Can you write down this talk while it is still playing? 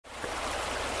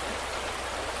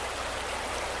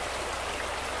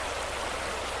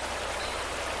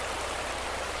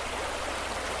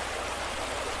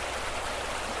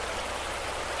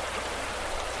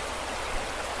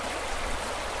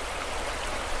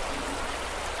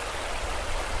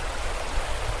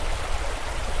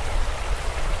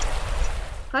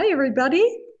Hi,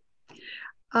 everybody.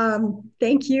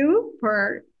 Thank you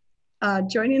for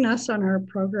joining us on our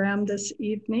program this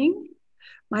evening.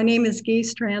 My name is Guy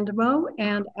Strandemo,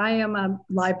 and I am a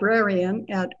librarian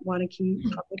at Waunakee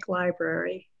Public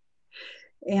Library.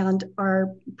 And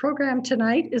our program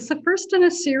tonight is the first in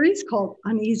a series called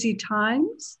Uneasy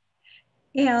Times.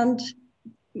 And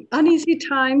Uneasy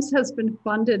Times has been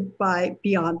funded by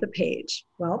Beyond the Page.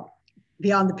 Well,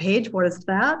 Beyond the Page, what is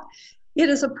that? It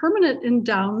is a permanent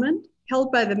endowment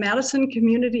held by the Madison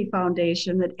Community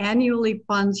Foundation that annually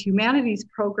funds humanities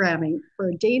programming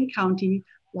for Dane County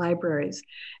libraries.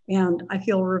 And I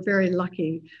feel we're very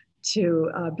lucky to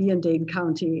be in Dane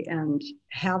County and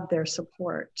have their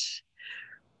support.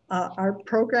 Our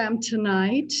program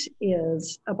tonight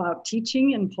is about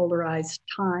teaching in polarized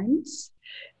times.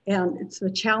 And it's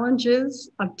the challenges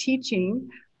of teaching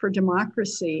for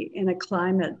democracy in a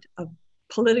climate of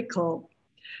political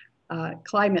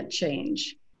climate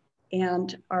change.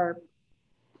 And our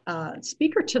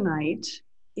speaker tonight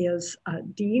is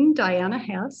Dean Diana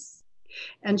Hess.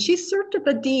 And she served as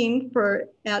the dean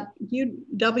at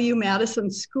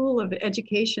UW-Madison School of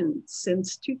Education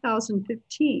since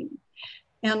 2015.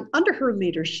 And under her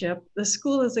leadership, the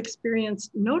school has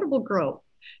experienced notable growth,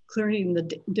 including the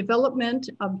development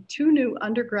of 2 new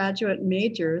undergraduate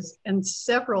majors and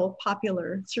several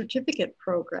popular certificate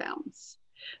programs.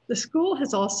 The school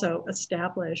has also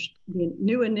established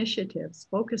new initiatives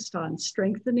focused on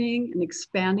strengthening and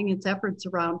expanding its efforts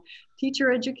around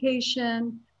teacher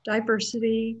education,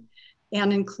 diversity,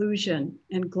 and inclusion,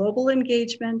 and global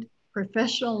engagement,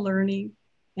 professional learning,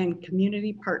 and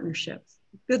community partnerships.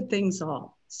 Good things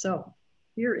all. So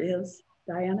here is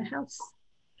Diana Hess.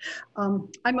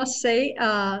 I must say,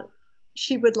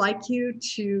 she would like you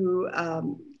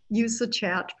to use the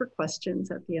chat for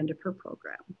questions at the end of her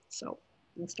program. So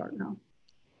we'll start now.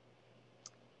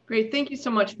 Great, thank you so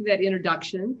much for that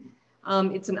introduction.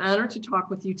 It's an honor to talk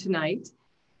with you tonight.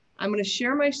 I'm going to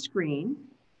share my screen.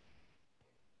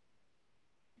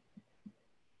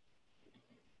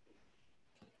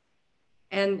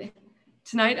 And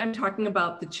tonight I'm talking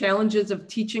about the challenges of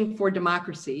teaching for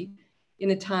democracy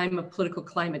in a time of political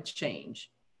climate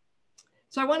change.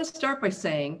 So I want to start by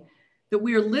saying that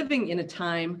we are living in a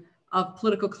time of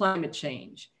political climate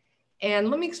change.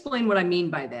 And let me explain what I mean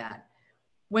by that.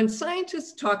 When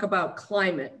scientists talk about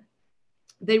climate,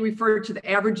 they refer to the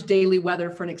average daily weather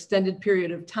for an extended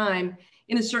period of time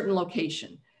in a certain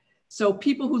location. So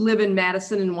people who live in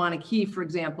Madison and Waunakee, for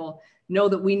example, know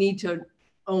that we need to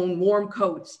own warm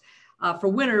coats for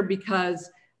winter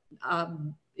because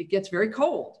it gets very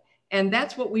cold. And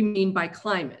that's what we mean by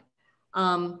climate.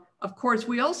 Of course,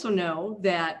 we also know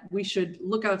that we should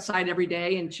look outside every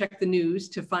day and check the news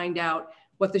to find out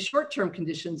what the short-term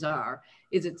conditions are.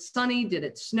 Is it sunny? Did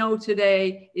it snow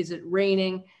today? Is it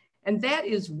raining? And that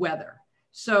is weather.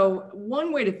 So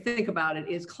one way to think about it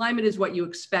is climate is what you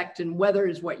expect and weather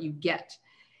is what you get.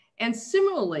 And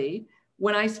similarly,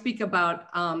 when I speak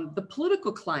about the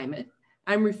political climate,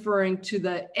 I'm referring to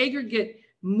the aggregate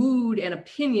mood and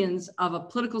opinions of a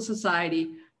political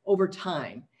society over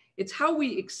time. It's how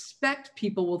we expect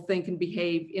people will think and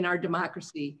behave in our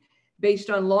democracy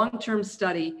based on long-term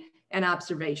study and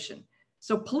observation.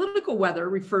 So political weather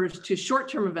refers to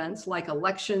short-term events like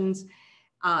elections,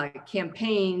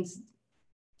 campaigns,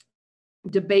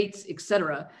 debates,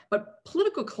 etc. But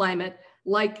political climate,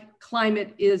 like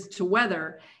climate is to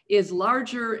weather, is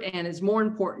larger and is more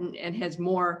important and has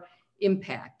more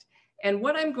impact. And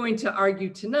what I'm going to argue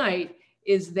tonight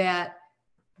is that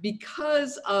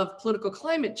because of political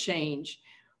climate change,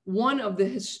 one of the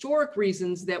historic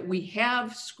reasons that we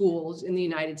have schools in the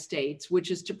United States,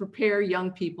 which is to prepare young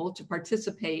people to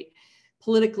participate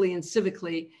politically and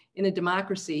civically in a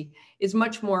democracy, is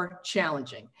much more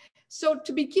challenging. So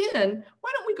to begin,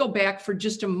 why don't we go back for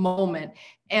just a moment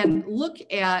and look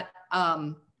at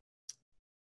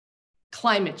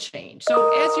climate change.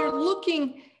 So as you're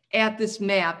looking at this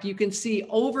map, you can see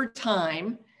over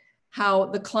time how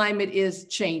the climate is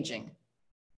changing.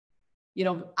 You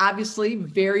know, obviously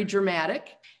very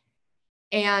dramatic.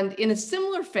 And in a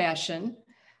similar fashion,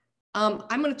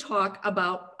 I'm going to talk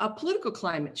about a political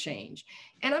climate change.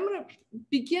 And I'm going to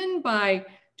begin by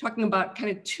talking about kind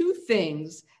of 2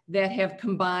 things that have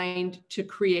combined to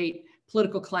create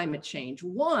political climate change.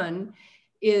 One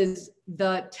is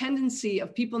the tendency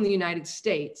of people in the United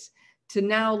States to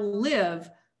now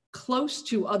live close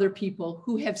to other people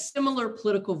who have similar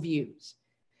political views.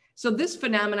 So this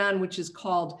phenomenon, which is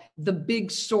called the big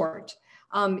sort,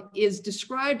 is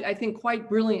described, I think, quite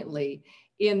brilliantly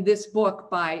in this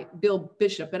book by Bill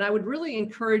Bishop. And I would really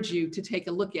encourage you to take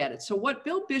a look at it. So what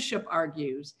Bill Bishop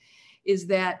argues is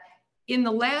that in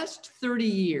the last 30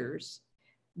 years,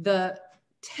 the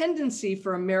tendency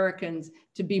for Americans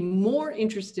to be more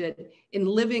interested in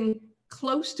living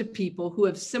close to people who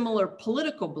have similar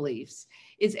political beliefs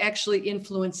is actually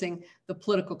influencing the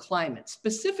political climate.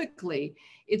 Specifically,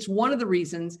 it's one of the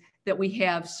reasons that we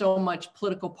have so much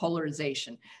political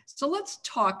polarization. So let's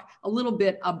talk a little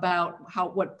bit about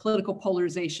what political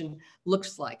polarization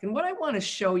looks like. And what I want to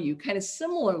show you, kind of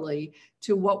similarly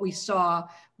to what we saw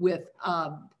with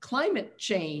climate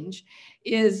change,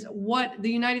 is what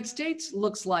the United States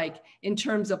looks like in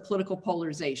terms of political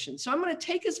polarization. So I'm going to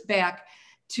take us back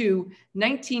to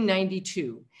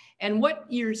 1992. And what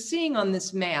you're seeing on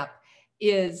this map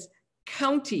is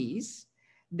counties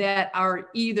that are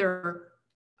either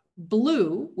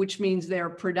blue, which means they're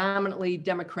predominantly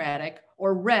Democratic,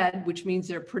 or red, which means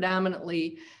they're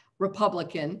predominantly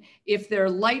Republican. If they're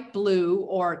light blue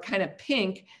or kind of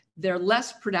pink, they're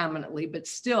less predominantly, but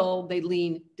still they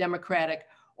lean Democratic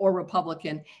or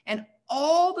Republican. And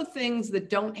all the things that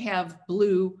don't have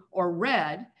blue or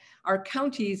red are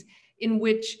counties in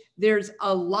which there's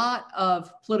a lot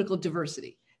of political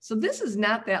diversity. So this is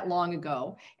not that long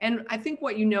ago. And I think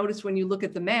what you notice when you look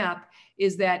at the map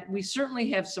is that we certainly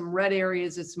have some red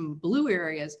areas and some blue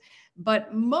areas,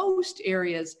 but most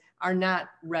areas are not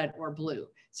red or blue.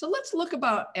 So let's look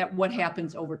at what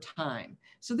happens over time.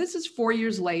 So this is 4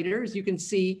 years later, as you can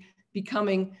see,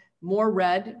 becoming more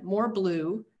red, more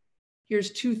blue.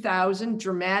 Here's 2000,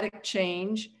 dramatic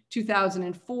change,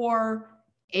 2004,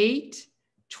 8,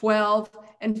 12,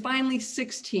 and finally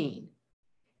 16.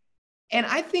 And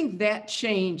I think that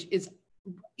change is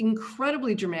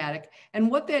incredibly dramatic. And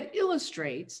what that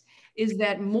illustrates is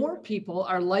that more people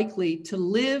are likely to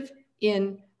live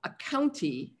in a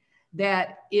county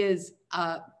that is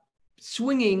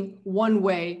swinging one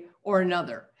way or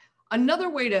another. Another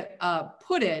way to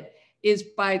put it is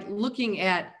by looking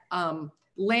at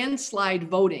landslide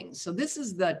voting. So this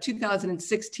is the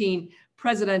 2016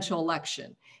 presidential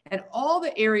election. And all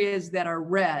the areas that are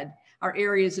red are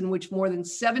areas in which more than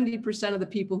 70% of the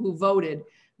people who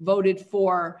voted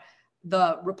for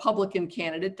the Republican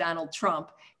candidate, Donald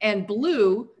Trump, and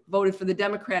blue voted for the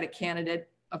Democratic candidate,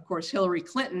 of course, Hillary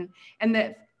Clinton. And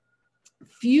that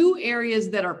few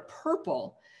areas that are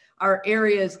purple are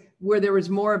areas where there was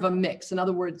more of a mix. In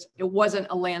other words, it wasn't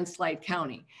a landslide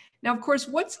county. Now, of course,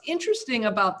 what's interesting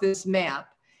about this map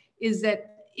is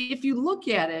that if you look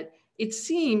at it, it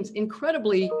seems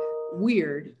incredibly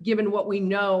weird given what we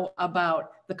know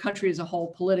about the country as a whole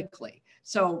politically.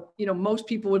 So, most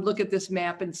people would look at this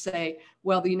map and say,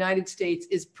 well, the United States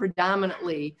is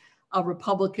predominantly a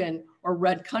Republican or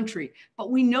red country.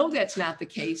 But we know that's not the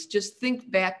case. Just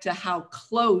think back to how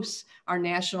close our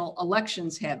national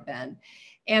elections have been.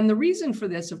 And the reason for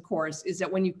this, of course, is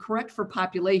that when you correct for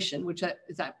population, which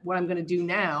is what I'm going to do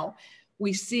now,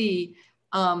 we see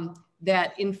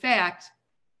that, in fact,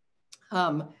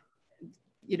 the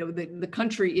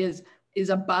country is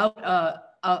about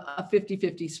a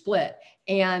 50-50 split.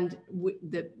 And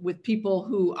with people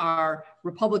who are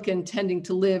Republican tending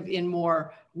to live in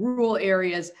more rural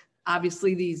areas,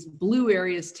 obviously these blue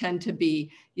areas tend to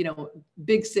be,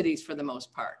 big cities for the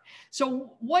most part.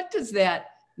 So what does that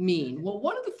mean? Well,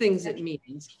 one of the things it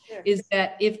means is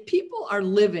that if people are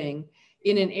living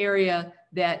in an area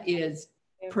that is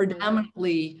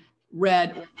predominantly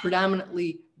red or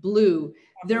predominantly blue,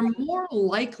 they're more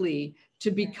likely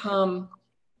to become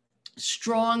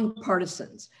strong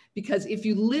partisans, because if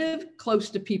you live close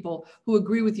to people who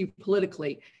agree with you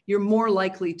politically, you're more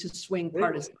likely to swing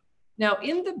partisan. Now,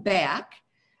 in the back,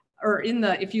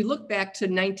 if you look back to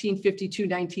 1952,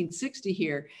 1960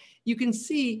 here, you can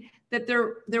see that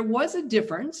there was a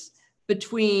difference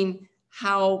between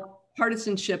how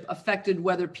partisanship affected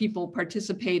whether people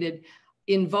participated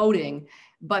in voting,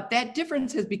 but that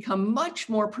difference has become much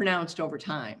more pronounced over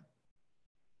time.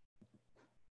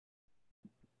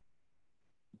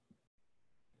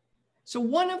 So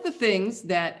one of the things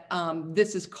that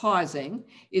this is causing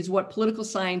is what political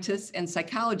scientists and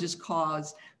psychologists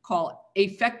call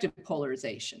affective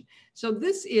polarization. So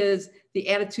this is the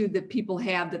attitude that people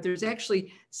have that there's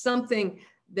actually something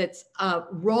that's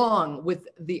wrong with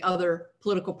the other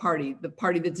political party, the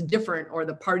party that's different, or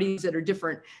the parties that are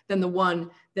different than the one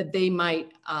that they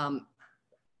might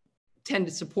tend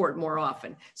to support more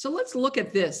often. So let's look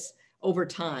at this over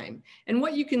time. And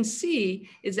what you can see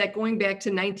is that going back to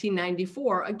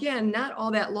 1994, again, not all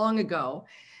that long ago,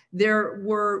 there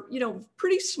were,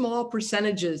 pretty small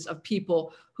percentages of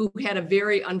people who had a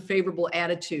very unfavorable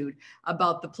attitude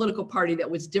about the political party that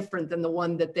was different than the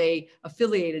one that they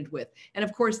affiliated with. And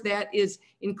of course, that is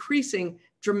increasing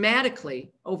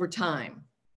dramatically over time.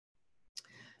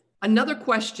 Another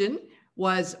question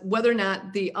was whether or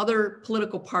not the other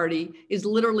political party is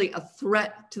literally a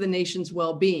threat to the nation's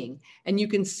well-being. And you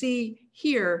can see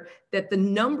here that the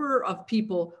number of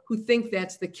people who think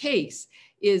that's the case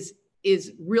is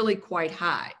really quite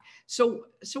high. So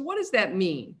what does that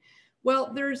mean?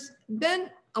 Well, there's been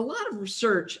a lot of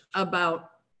research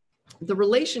about the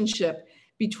relationship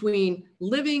between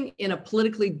living in a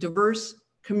politically diverse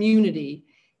community,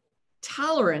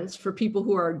 tolerance for people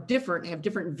who are different, have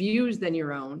different views than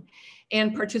your own,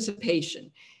 and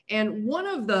participation. And one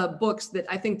of the books that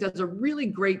I think does a really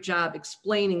great job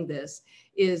explaining this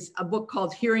is a book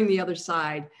called Hearing the Other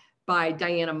Side by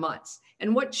Diana Hess.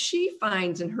 And what she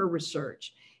finds in her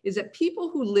research is that people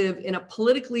who live in a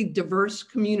politically diverse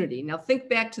community, now think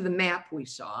back to the map we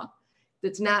saw,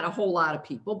 that's not a whole lot of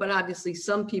people, but obviously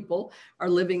some people are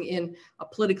living in a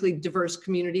politically diverse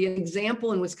community. An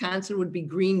example in Wisconsin would be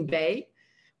Green Bay,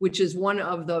 which is one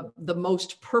of the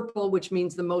most purple, which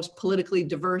means the most politically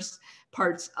diverse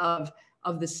parts of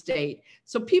the state.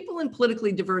 So people in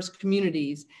politically diverse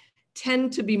communities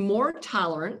tend to be more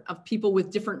tolerant of people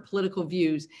with different political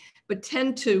views, but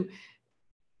tend to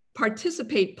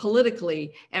participate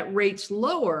politically at rates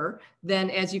lower than,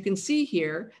 as you can see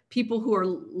here, people who are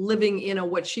living in a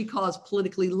what she calls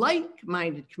politically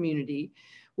like-minded community,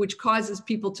 which causes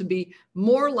people to be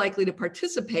more likely to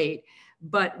participate,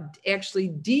 but actually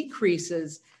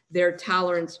decreases their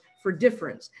tolerance for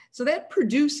difference. So that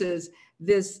produces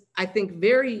this, I think,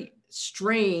 very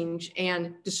strange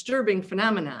and disturbing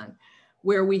phenomenon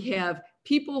where we have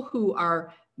people who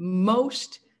are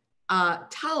most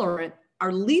tolerant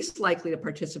are least likely to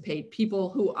participate. People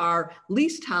who are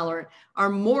least tolerant are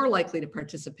more likely to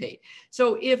participate.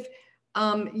 So if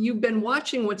you've been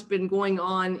watching what's been going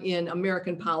on in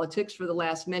American politics for the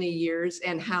last many years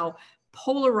and how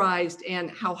polarized and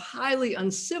how highly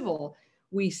uncivil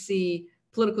we see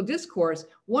political discourse,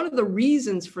 one of the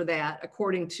reasons for that,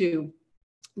 according to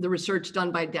the research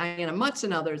done by Diana Hess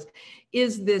and others,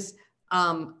 is this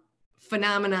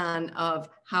phenomenon of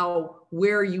how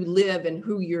where you live and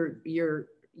who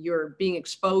you're being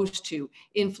exposed to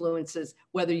influences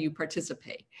whether you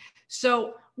participate.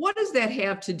 So what does that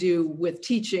have to do with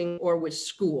teaching or with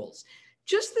schools?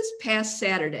 Just this past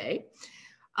Saturday,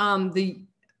 the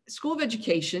School of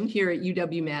Education here at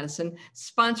UW-Madison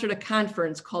sponsored a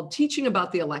conference called Teaching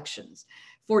About the Elections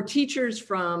for teachers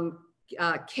from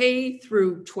K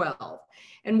through 12.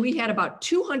 And we had about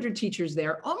 200 teachers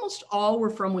there. Almost all were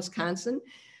from Wisconsin.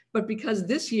 But because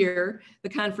this year the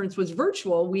conference was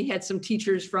virtual, we had some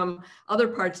teachers from other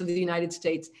parts of the United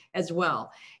States as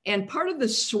well. And part of the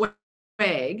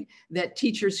swag that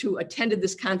teachers who attended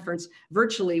this conference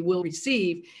virtually will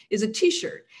receive is a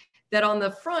t-shirt that on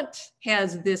the front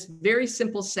has this very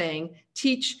simple saying,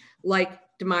 "Teach like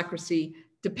democracy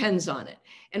depends on it."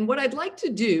 And what I'd like to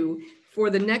do for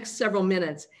the next several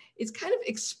minutes is kind of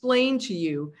explain to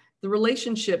you the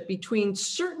relationship between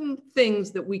certain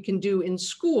things that we can do in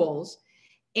schools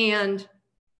and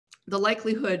the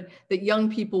likelihood that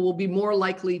young people will be more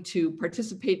likely to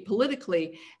participate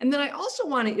politically. And then I also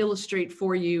want to illustrate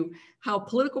for you how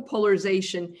political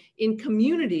polarization in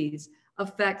communities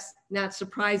affects, not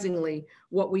surprisingly,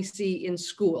 what we see in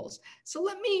schools. So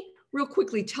let me real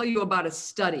quickly tell you about a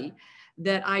study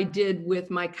that I did with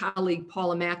my colleague,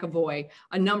 Paula McAvoy,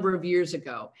 a number of years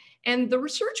ago. And the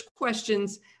research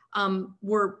questions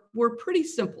were pretty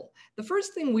simple. The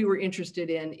first thing we were interested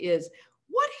in is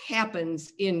what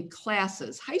happens in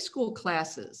classes, high school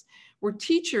classes, where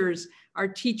teachers are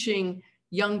teaching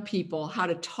young people how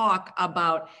to talk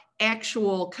about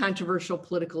actual controversial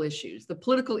political issues, the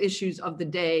political issues of the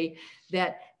day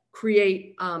that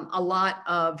create a lot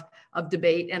of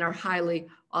debate and are highly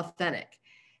authentic.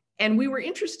 And we were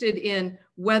interested in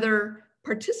whether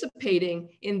participating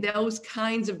in those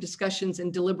kinds of discussions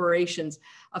and deliberations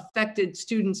affected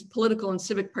students' political and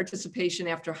civic participation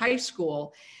after high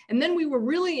school. And then we were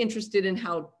really interested in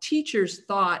how teachers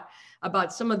thought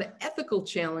about some of the ethical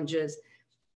challenges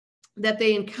that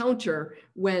they encounter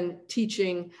when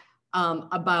teaching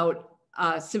about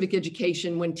civic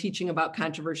education, when teaching about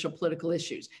controversial political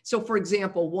issues. So for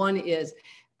example, one is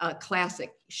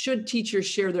classic. Should teachers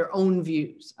share their own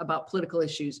views about political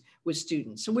issues with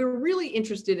students? So we were really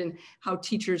interested in how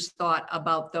teachers thought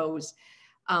about those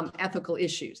ethical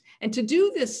issues. And to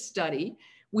do this study,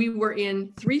 we were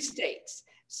in 3 states.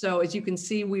 So as you can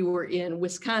see, we were in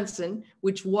Wisconsin,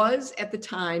 which was at the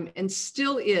time and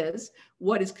still is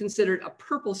what is considered a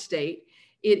purple state.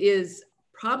 It is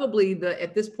probably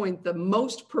at this point, the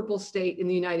most purple state in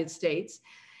the United States.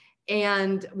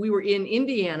 And we were in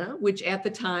Indiana, which at the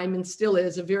time and still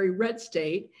is a very red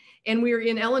state. And we were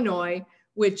in Illinois,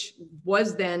 which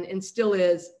was then and still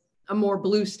is a more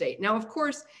blue state. Now, of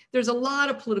course, there's a lot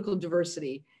of political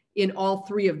diversity in all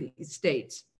three of these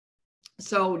states.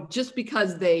 So just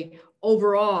because they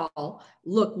overall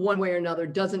look one way or another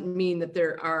doesn't mean that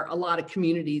there are a lot of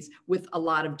communities with a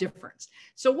lot of difference.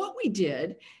 So what we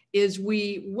did is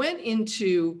we went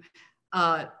into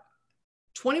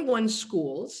 21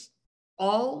 schools,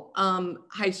 all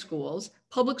high schools,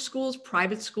 public schools,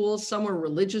 private schools, some were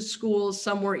religious schools,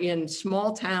 some were in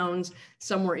small towns,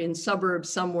 some were in suburbs,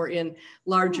 some were in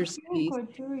larger cities.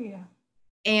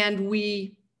 And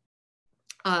we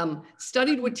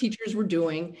studied what teachers were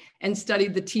doing and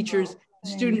studied the teachers,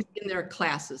 students in their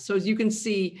classes. So as you can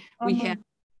see, we had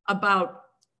about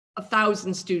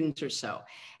 1,000 students or so.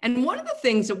 And one of the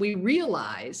things that we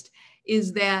realized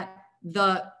is that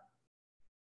the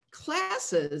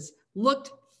classes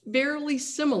looked fairly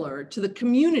similar to the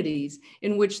communities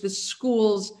in which the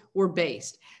schools were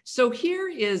based. So here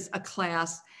is a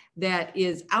class that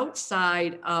is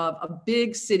outside of a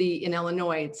big city in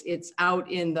Illinois. It's out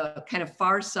in the kind of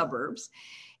far suburbs.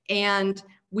 And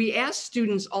we asked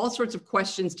students all sorts of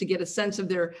questions to get a sense of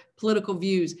their political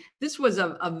views. This was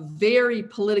a very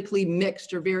politically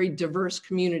mixed or very diverse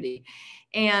community.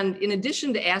 And in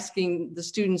addition to asking the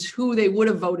students who they would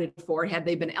have voted for had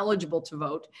they been eligible to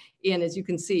vote in, as you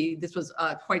can see, this was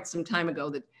quite some time ago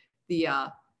that the,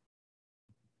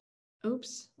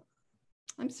 oops,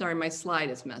 I'm sorry, my slide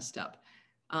is messed up.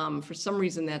 For some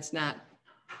reason, that's not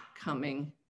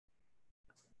coming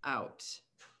out.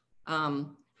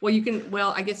 Well, you can,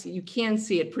 well, I guess you can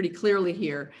see it pretty clearly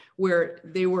here where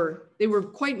they were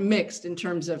quite mixed in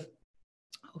terms of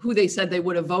who they said they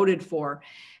would have voted for.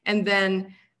 And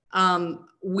then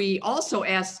we also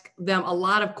asked them a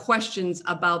lot of questions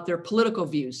about their political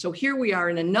views. So here we are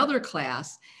in another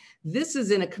class. This is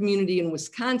in a community in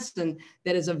Wisconsin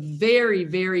that is a very,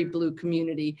 very blue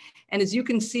community. And as you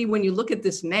can see, when you look at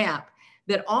this map,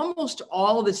 that almost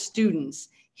all the students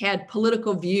had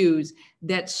political views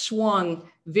that swung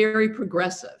very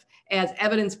progressive, as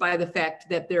evidenced by the fact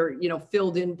that they're,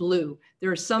 filled in blue.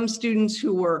 There are some students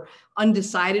who were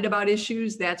undecided about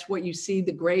issues. That's what you see,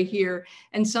 the gray here.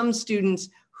 And some students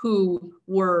who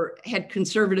had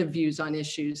conservative views on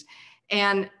issues.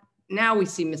 And now we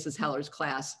see Mrs. Heller's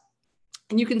class.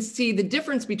 And you can see the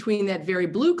difference between that very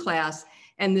blue class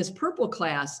and this purple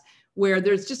class, where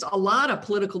there's just a lot of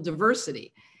political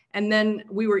diversity. And then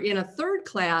we were in a third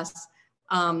class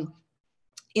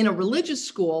in a religious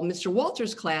school, Mr.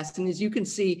 Walter's class. And as you can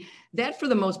see, that for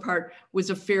the most part was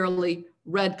a fairly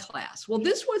red class. Well,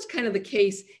 this was kind of the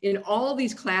case in all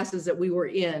these classes that we were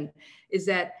in, is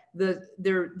that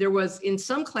there was in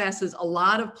some classes a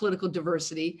lot of political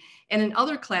diversity and in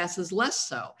other classes less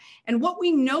so. And what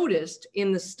we noticed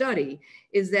in the study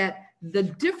is that the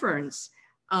difference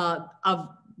of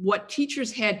what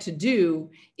teachers had to do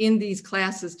in these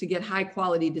classes to get high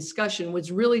quality discussion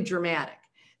was really dramatic.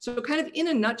 So kind of in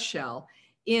a nutshell,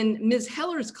 in Ms.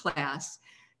 Heller's class,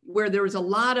 where there was a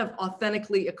lot of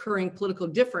authentically occurring political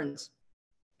difference,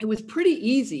 it was pretty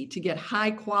easy to get high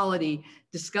quality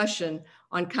discussion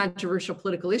on controversial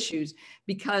political issues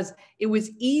because it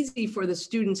was easy for the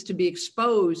students to be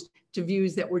exposed to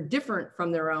views that were different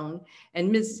from their own.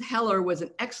 And Ms. Heller was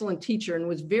an excellent teacher and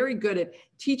was very good at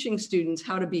teaching students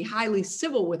how to be highly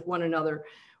civil with one another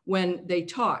when they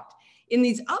talked. In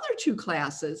these other two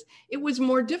classes, it was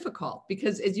more difficult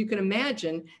because, as you can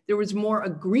imagine, there was more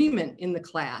agreement in the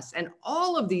class, and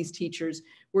all of these teachers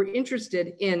were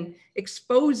interested in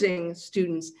exposing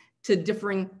students to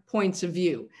differing points of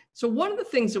view. So one of the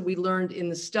things that we learned in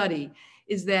the study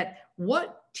is that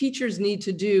what teachers need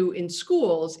to do in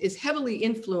schools is heavily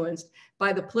influenced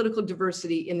by the political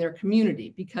diversity in their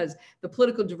community, because the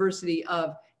political diversity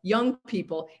of young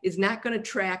people is not going to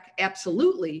track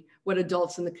absolutely what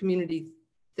adults in the community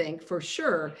think, for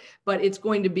sure, but it's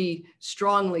going to be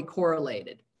strongly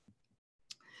correlated.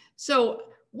 So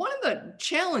one of the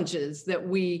challenges that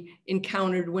we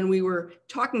encountered when we were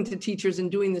talking to teachers and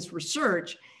doing this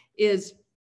research is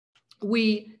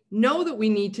we know that we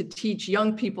need to teach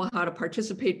young people how to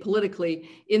participate politically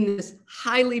in this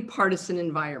highly partisan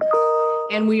environment.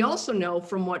 And we also know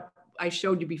from what I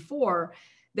showed you before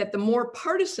that the more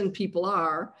partisan people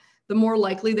are, the more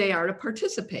likely they are to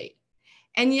participate.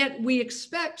 And yet we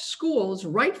expect schools,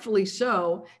 rightfully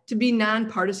so, to be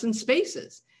nonpartisan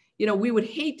spaces. We would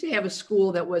hate to have a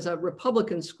school that was a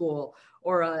Republican school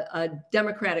or a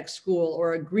Democratic school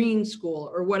or a Green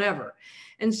school or whatever.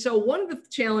 And so one of the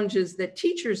challenges that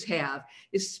teachers have,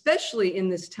 especially in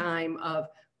this time of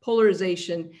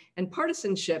polarization and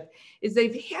partisanship, is they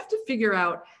have to figure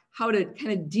out how to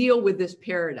kind of deal with this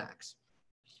paradox.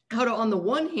 How to, on the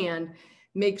one hand,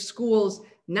 make schools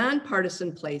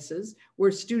nonpartisan places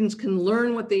where students can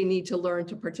learn what they need to learn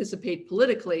to participate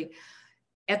politically,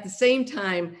 at the same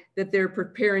time that they're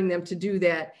preparing them to do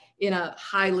that in a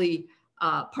highly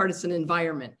partisan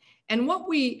environment. And what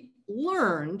we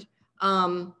learned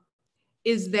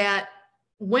is that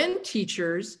when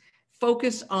teachers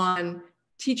focus on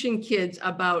teaching kids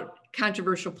about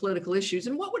controversial political issues,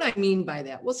 and what would I mean by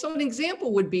that? Well, so an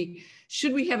example would be,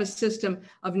 should we have a system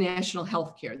of national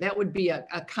health care? That would be a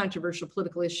controversial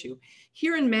political issue.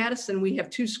 Here in Madison, we have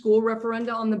 2 school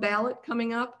referenda on the ballot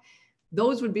coming up.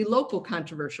 Those would be local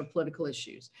controversial political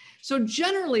issues. So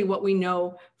generally what we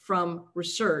know from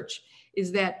research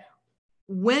is that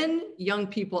when young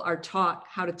people are taught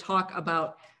how to talk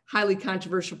about highly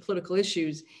controversial political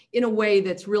issues in a way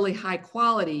that's really high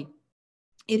quality,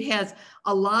 it has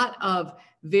a lot of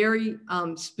very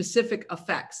specific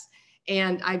effects.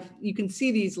 And you can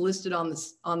see these listed on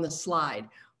the slide.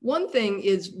 One thing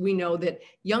is, we know that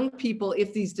young people,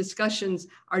 if these discussions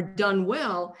are done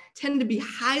well, tend to be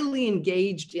highly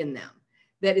engaged in them.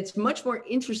 That it's much more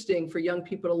interesting for young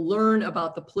people to learn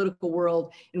about the political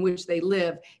world in which they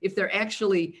live if they're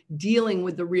actually dealing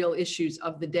with the real issues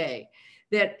of the day.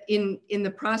 That in the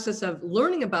process of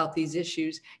learning about these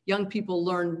issues, young people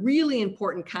learn really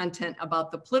important content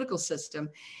about the political system.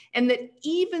 And that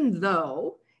even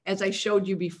though, as I showed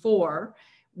you before,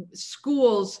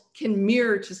 schools can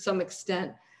mirror to some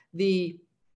extent the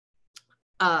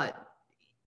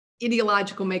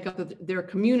ideological makeup of their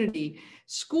community,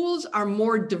 schools are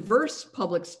more diverse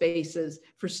public spaces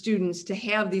for students to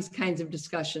have these kinds of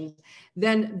discussions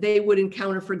than they would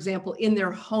encounter, for example, in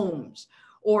their homes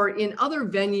or in other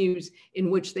venues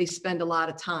in which they spend a lot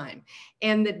of time.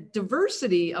 And the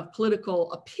diversity of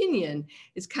political opinion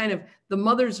is kind of the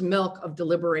mother's milk of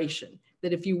deliberation.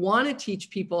 That if you want to teach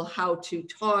people how to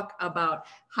talk about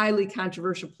highly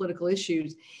controversial political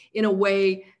issues in a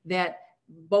way that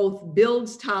both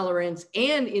builds tolerance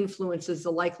and influences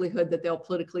the likelihood that they'll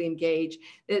politically engage,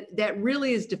 that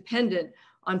really is dependent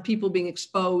on people being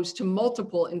exposed to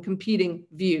multiple and competing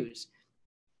views.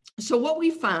 So what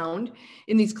we found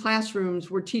in these classrooms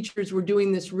where teachers were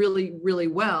doing this really, really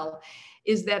well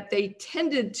is that they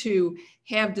tended to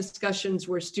have discussions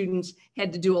where students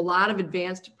had to do a lot of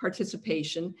advanced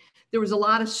participation. There was a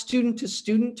lot of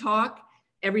student-to-student talk.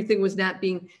 Everything was not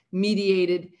being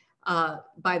mediated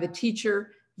by the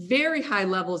teacher. Very high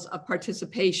levels of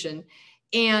participation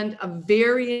and a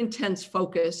very intense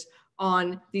focus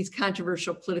on these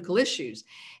controversial political issues.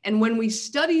 And when we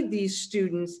studied these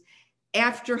students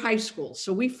after high school,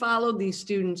 so we followed these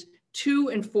students 2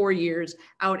 and 4 years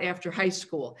out after high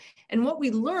school. And what we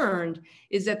learned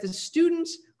is that the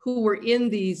students who were in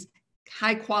these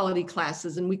high quality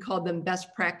classes, and we called them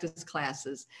best practice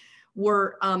classes,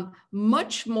 were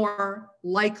much more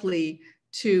likely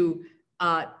to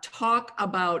talk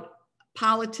about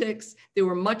politics. They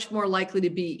were much more likely to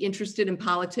be interested in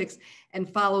politics and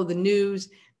follow the news.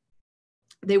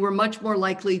 They were much more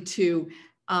likely to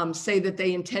say that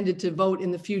they intended to vote in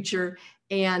the future,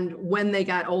 and when they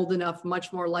got old enough,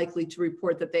 much more likely to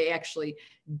report that they actually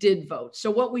did vote. So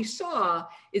what we saw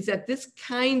is that this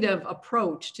kind of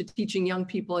approach to teaching young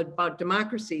people about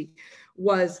democracy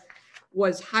was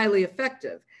highly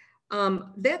effective.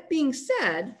 That being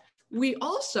said, we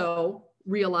also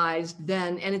realized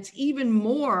then, and it's even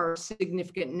more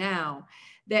significant now,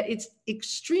 that it's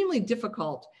extremely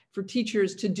difficult for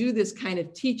teachers to do this kind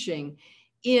of teaching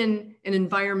in an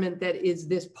environment that is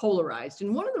this polarized.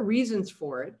 And one of the reasons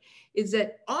for it is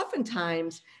that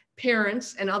oftentimes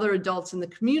parents and other adults in the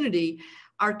community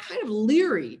are kind of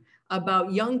leery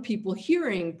about young people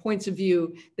hearing points of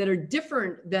view that are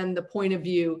different than the point of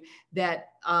view that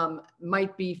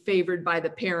might be favored by the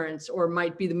parents or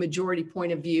might be the majority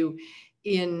point of view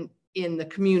in the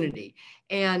community.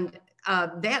 And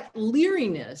that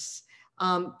leeriness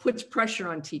puts pressure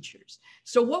on teachers.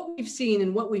 So what we've seen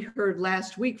and what we heard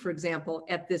last week, for example,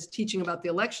 at this Teaching About the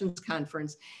Elections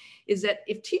conference, is that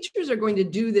if teachers are going to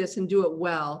do this and do it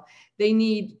well, they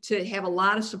need to have a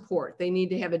lot of support. They need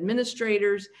to have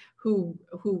administrators who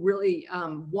really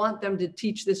want them to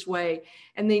teach this way.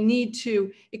 And they need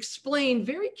to explain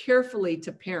very carefully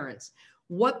to parents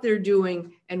what they're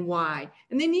doing and why.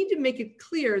 And they need to make it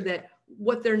clear that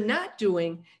what they're not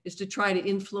doing is to try to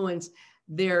influence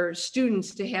their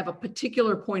students to have a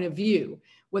particular point of view.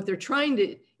 What they're trying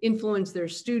to influence their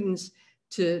students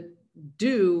to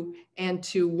do and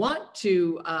to want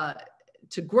to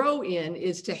grow in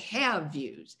is to have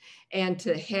views and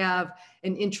to have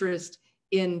an interest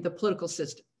in the political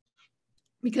system.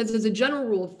 Because as a general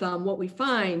rule of thumb, what we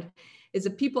find is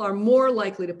that people are more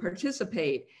likely to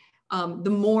participate the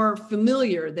more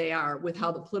familiar they are with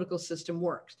how the political system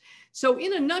works. So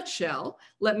in a nutshell,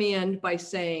 let me end by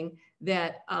saying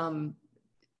that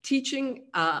teaching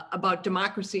about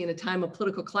democracy in a time of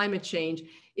political climate change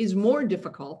is more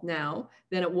difficult now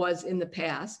than it was in the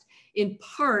past, in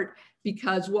part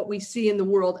because what we see in the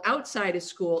world outside of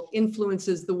school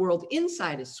influences the world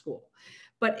inside of school.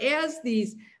 But as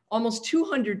these almost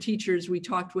 200 teachers we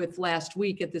talked with last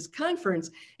week at this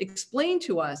conference explained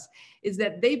to us, is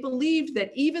that they believed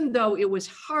that even though it was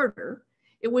harder,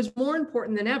 it was more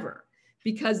important than ever,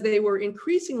 because they were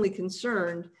increasingly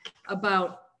concerned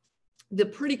about the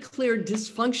pretty clear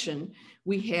dysfunction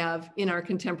we have in our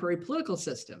contemporary political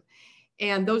system.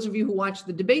 And those of you who watched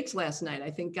the debates last night,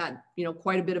 I think got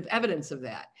quite a bit of evidence of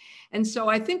that. And so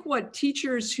I think what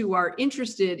teachers who are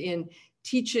interested in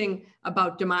teaching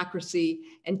about democracy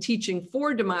and teaching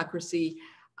for democracy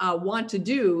want to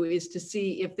do is to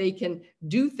see if they can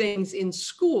do things in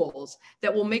schools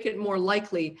that will make it more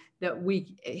likely that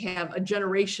we have a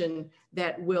generation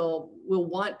that will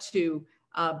want to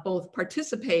both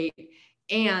participate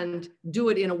and do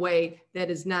it in a way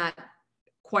that is not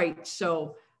quite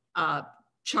so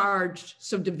charged,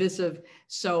 so divisive,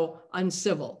 so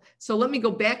uncivil. So let me go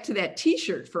back to that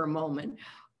t-shirt for a moment.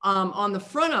 On the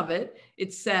front of it,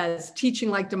 it says, teaching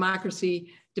like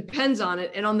democracy depends on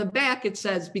it. And on the back, it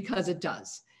says, because it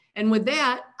does. And with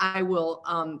that, I will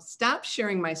stop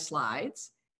sharing my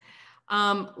slides.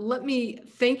 Let me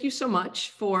thank you so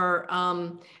much for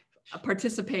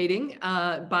participating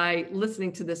by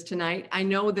listening to this tonight. I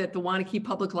know that the Waunakee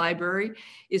Public Library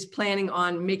is planning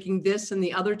on making this and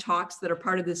the other talks that are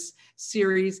part of this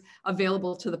series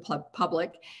available to the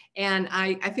public. And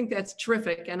I think that's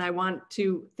terrific. And I want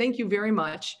to thank you very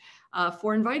much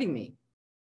for inviting me.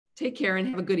 Take care and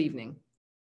have a good evening.